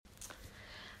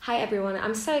Hi everyone,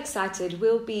 I'm so excited.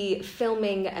 We'll be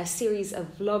filming a series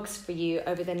of vlogs for you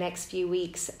over the next few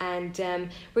weeks, and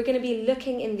we're going to be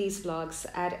looking in these vlogs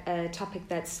at a topic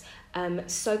that's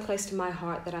so close to my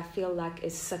heart that I feel like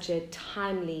is such a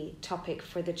timely topic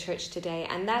for the church today,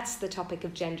 and that's the topic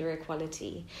of gender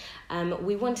equality.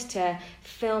 We wanted to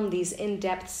film these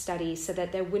in-depth studies so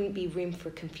that there wouldn't be room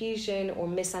for confusion or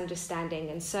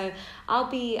misunderstanding, and so I'll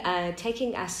be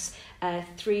taking us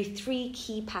through three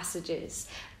key passages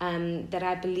that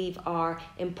I believe are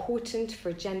important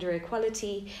for gender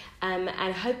equality, and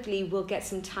hopefully we'll get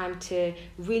some time to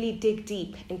really dig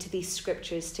deep into these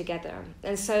scriptures together.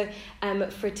 And so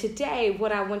for today,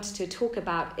 what I wanted to talk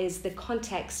about is the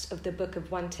context of the book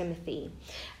of 1 Timothy.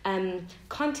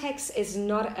 Context is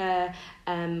not a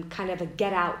kind of a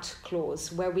get out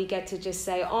clause where we get to just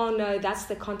say, oh no, that's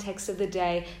the context of the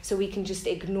day, so we can just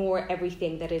ignore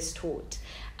everything that is taught.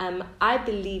 I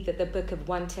believe that the book of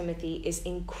 1 Timothy is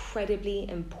incredibly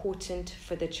important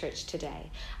for the church today.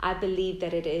 I believe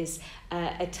that it is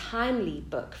a timely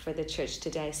book for the church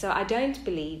today. So I don't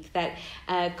believe that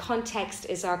context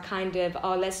is our kind of,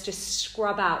 oh, let's just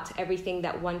scrub out everything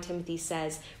that 1 Timothy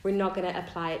says. We're not going to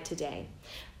apply it today.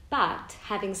 But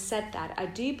having said that, I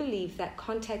do believe that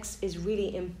context is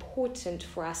really important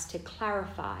for us to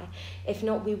clarify. If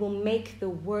not, we will make the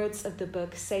words of the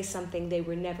book say something they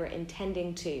were never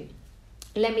intending to.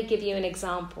 Let me give you an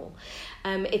example.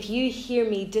 If you hear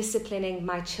me disciplining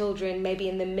my children, maybe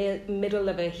in the middle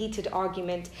of a heated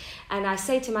argument, and I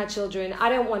say to my children, I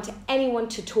don't want anyone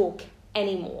to talk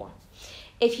anymore.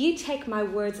 If you take my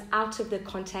words out of the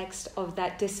context of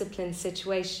that discipline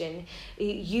situation,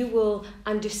 you will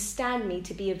understand me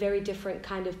to be a very different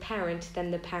kind of parent than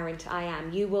the parent I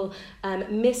am. You will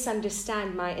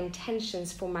misunderstand my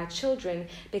intentions for my children,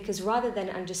 because rather than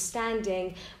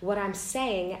understanding what I'm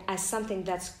saying as something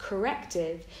that's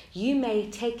corrective, you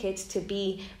may take it to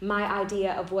be my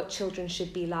idea of what children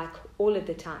should be like all of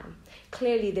the time.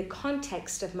 Clearly, the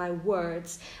context of my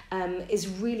words is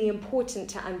really important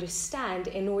to understand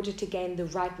in order to gain the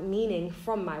right meaning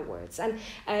from my words. And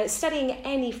studying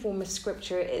any form of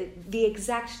scripture, the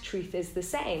exact truth is the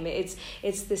same.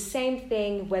 It's the same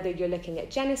thing whether you're looking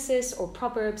at Genesis or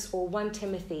Proverbs or 1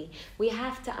 Timothy. We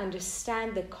have to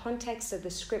understand the context of the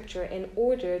scripture in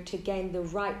order to gain the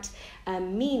right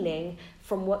meaning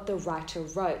from what the writer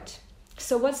wrote.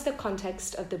 So what's the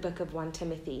context of the book of 1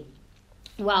 Timothy?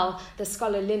 Well, the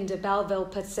scholar Linda Belleville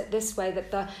puts it this way,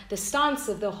 that the stance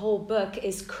of the whole book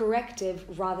is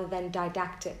corrective rather than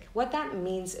didactic. What that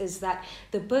means is that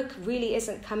the book really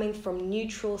isn't coming from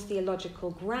neutral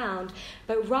theological ground,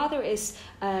 but rather is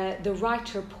the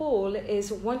writer Paul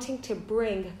is wanting to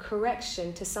bring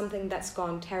correction to something that's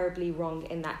gone terribly wrong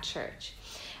in that church.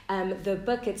 The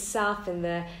book itself, in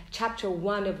the chapter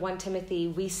 1 of 1 Timothy,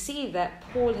 we see that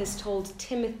Paul has told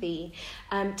Timothy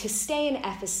to stay in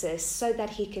Ephesus so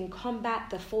that he can combat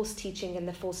the false teaching and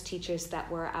the false teachers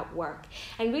that were at work.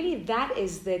 And really that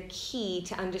is the key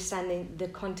to understanding the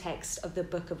context of the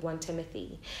book of 1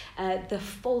 Timothy. The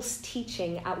false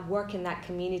teaching at work in that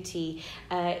community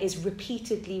is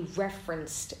repeatedly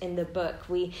referenced in the book.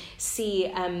 We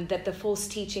see that the false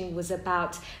teaching was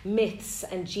about myths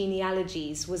and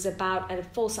genealogies, was about a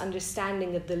false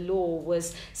understanding of the law,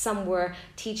 was some were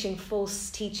teaching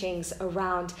false teachings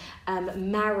around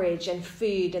marriage and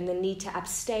food and the need to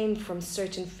abstain from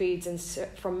certain foods and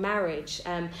from marriage.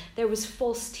 There was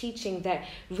false teaching that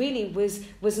really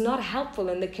was not helpful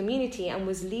in the community and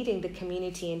was leading the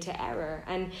community into error.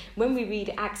 And when we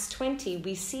read Acts 20,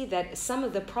 we see that some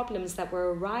of the problems that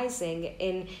were arising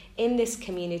in this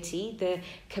community, the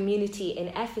community in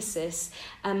Ephesus,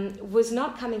 was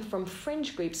not coming from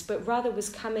fringe groups, but rather was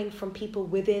coming from people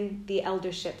within the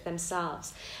eldership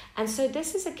themselves. And so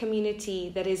this is a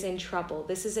community that is in trouble.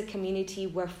 This is a community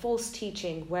where false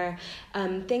teaching, where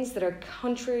things that are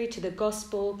contrary to the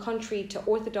gospel, contrary to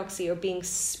orthodoxy, are being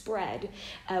spread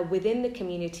within the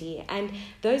community. And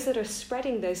those that are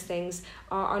spreading those things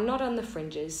are not on the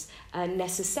fringes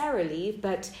necessarily,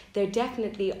 but there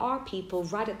definitely are people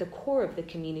right at the core of the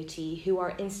community who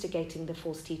are instigating the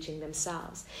false teaching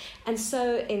themselves. And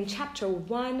so in chapter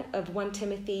 1 of 1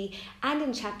 Timothy and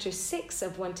in chapter 6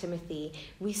 of 1 Timothy,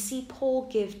 we see Paul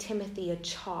give Timothy a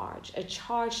charge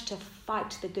to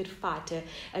fight the good fight,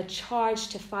 a charge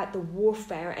to fight the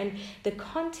warfare. And the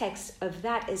context of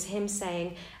that is him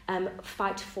saying,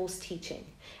 fight false teaching.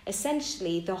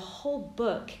 Essentially, the whole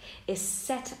book is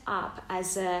set up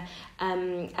as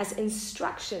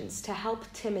instructions to help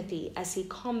Timothy as he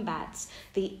combats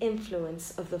the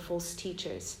influence of the false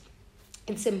teachers.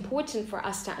 it's important for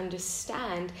us to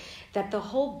understand that the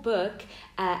whole book,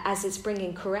 as it's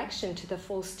bringing correction to the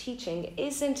false teaching,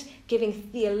 isn't giving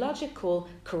theological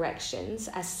corrections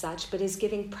as such, but is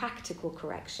giving practical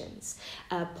corrections.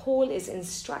 Paul is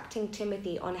instructing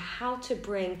Timothy on how to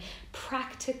bring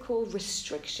practical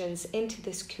restrictions into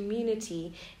this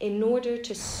community in order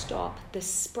to stop the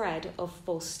spread of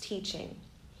false teaching.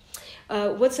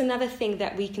 What's another thing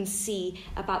that we can see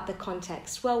about the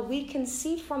context? Well, we can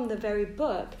see from the very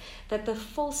book that the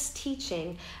false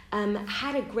teaching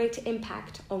had a great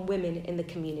impact on women in the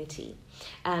community.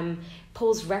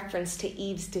 Paul's reference to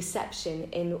Eve's deception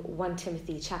in 1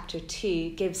 Timothy chapter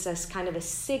 2 gives us kind of a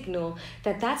signal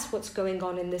that that's what's going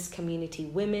on in this community.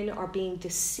 Women are being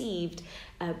deceived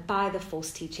by the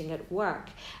false teaching at work.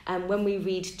 When we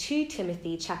read 2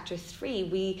 Timothy chapter 3,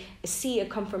 we see a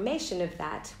confirmation of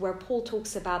that, where Paul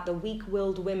talks about the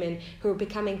weak-willed women who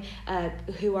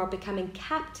are becoming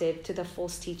captive to the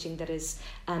false teaching that is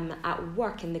at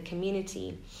work in the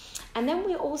community. And then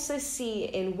we also see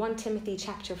in 1 Timothy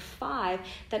chapter 5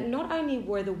 that not only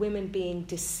were the women being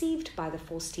deceived by the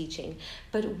false teaching,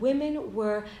 but women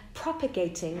were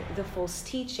propagating the false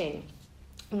teaching.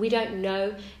 We don't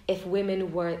know if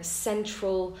women were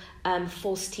central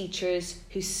false teachers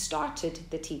who started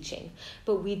the teaching,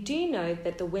 but we do know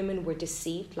that the women were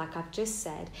deceived, like I've just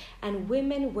said, and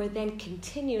women were then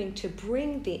continuing to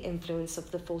bring the influence of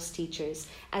the false teachers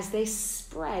as they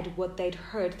spread what they'd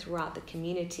heard throughout the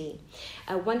community.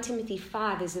 1 Timothy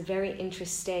 5 is a very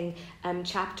interesting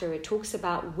chapter. It talks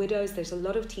about widows. There's a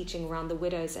lot of teaching around the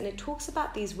widows, and it talks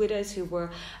about these widows who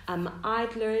were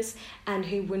idlers and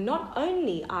who were not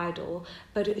only idle,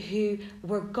 but who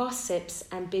were gossips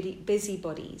and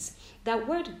busybodies. That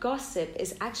word gossip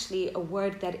is actually a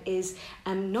word that is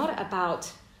not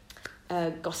about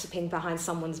gossiping behind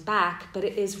someone's back, but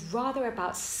it is rather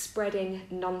about spreading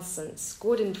nonsense.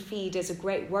 Gordon Fee does a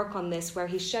great work on this, where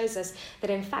he shows us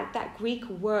that in fact that Greek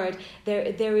word,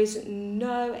 there is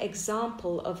no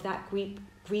example of that Greek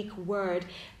word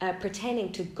pertaining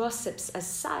to gossips as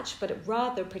such, but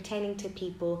rather pertaining to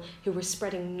people who were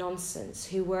spreading nonsense,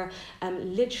 who were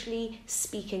literally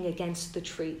speaking against the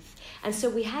truth. And so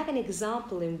we have an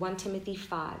example in 1 Timothy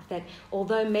 5 that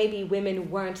although maybe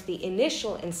women weren't the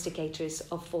initial instigators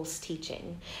of false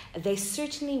teaching, they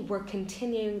certainly were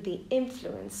continuing the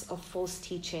influence of false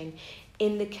teaching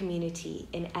in the community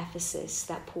in Ephesus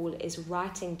that Paul is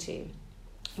writing to.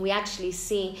 We actually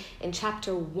see in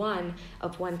chapter 1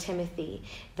 of 1 Timothy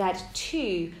that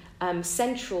two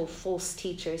central false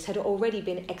teachers had already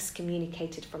been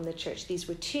excommunicated from the church. These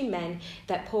were two men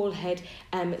that Paul had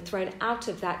thrown out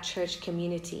of that church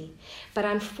community. But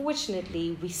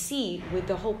unfortunately, we see with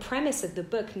the whole premise of the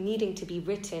book needing to be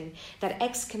written that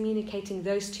excommunicating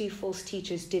those two false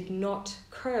teachers did not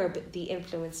curb the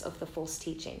influence of the false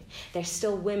teaching. There's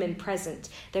still women present.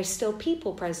 There's still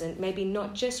people present, maybe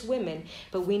not just women,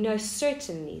 but we know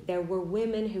certainly there were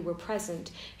women who were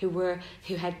present who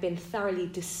had been thoroughly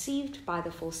deceived by the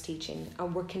false teaching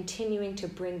and were continuing to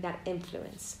bring that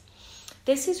influence.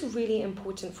 This is really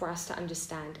important for us to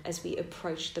understand as we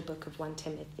approach the book of 1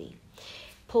 Timothy.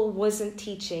 Paul wasn't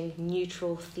teaching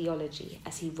neutral theology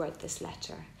as he wrote this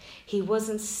letter. He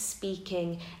wasn't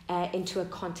speaking into a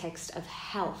context of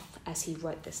health as he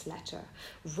wrote this letter.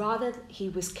 Rather, he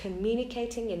was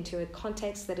communicating into a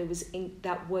context that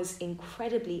was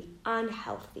incredibly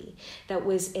unhealthy, that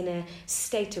was in a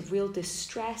state of real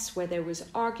distress, where there was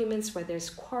arguments, where there's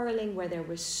quarreling, where there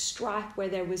was strife, where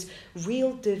there was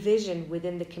real division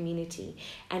within the community.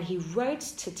 And he wrote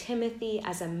to Timothy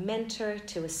as a mentor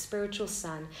to a spiritual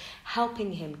son,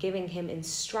 helping him, giving him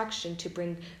instruction to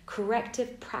bring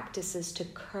corrective practices to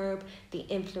curb the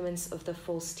influence of the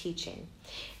false teaching.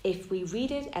 If we read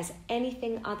it as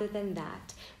anything other than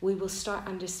that, we will start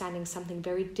understanding something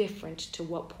very different to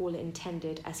what Paul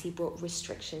intended as he brought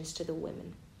restrictions to the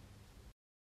women.